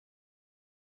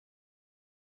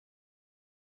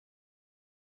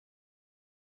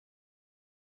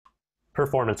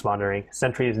Performance monitoring,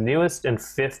 Sentry's newest and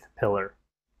fifth pillar.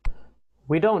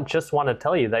 We don't just want to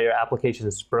tell you that your application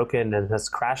is broken and has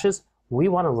crashes. We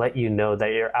want to let you know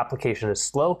that your application is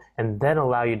slow and then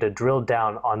allow you to drill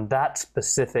down on that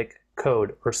specific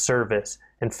code or service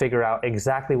and figure out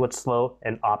exactly what's slow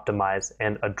and optimize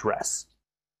and address.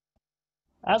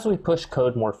 As we push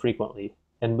code more frequently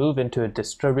and move into a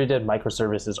distributed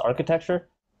microservices architecture,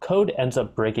 code ends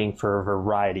up breaking for a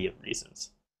variety of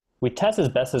reasons. We test as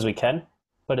best as we can,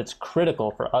 but it's critical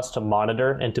for us to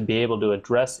monitor and to be able to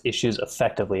address issues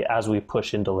effectively as we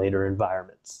push into later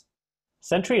environments.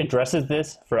 Sentry addresses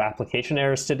this for application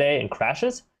errors today and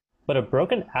crashes, but a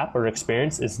broken app or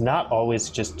experience is not always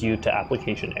just due to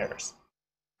application errors.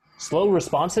 Slow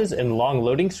responses and long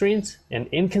loading screens and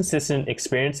inconsistent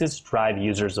experiences drive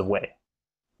users away,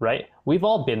 right? We've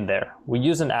all been there. We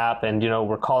use an app and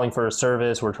we're calling for a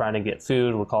service, we're trying to get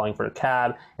food, we're calling for a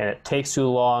cab, and it takes too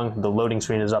long, the loading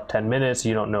screen is up 10 minutes,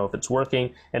 you don't know if it's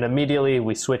working, and immediately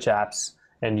we switch apps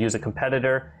and use a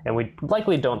competitor, and we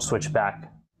likely don't switch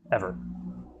back ever.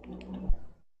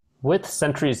 With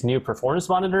Sentry's new performance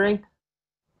monitoring,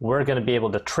 we're going to be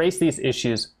able to trace these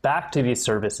issues back to these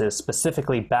services,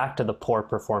 specifically back to the poor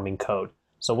performing code.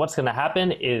 So what's going to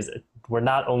happen is we're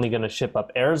not only going to ship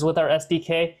up errors with our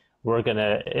SDK, we're going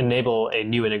to enable a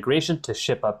new integration to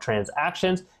ship up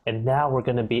transactions, and now we're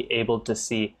going to be able to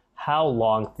see how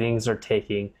long things are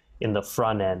taking in the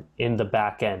front end, in the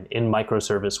back end, in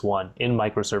microservice 1, in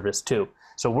microservice 2.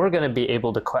 So we're going to be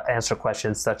able to answer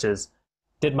questions such as,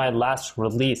 did my last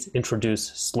release introduce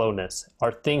slowness?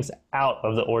 Are things out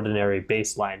of the ordinary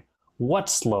baseline?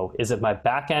 What's slow? Is it my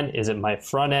back end? Is it my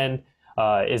front end?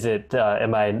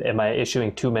 Am I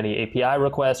issuing too many API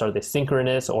requests? Are they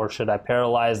synchronous, or should I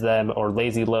parallelize them or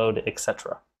lazy load,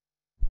 etc.?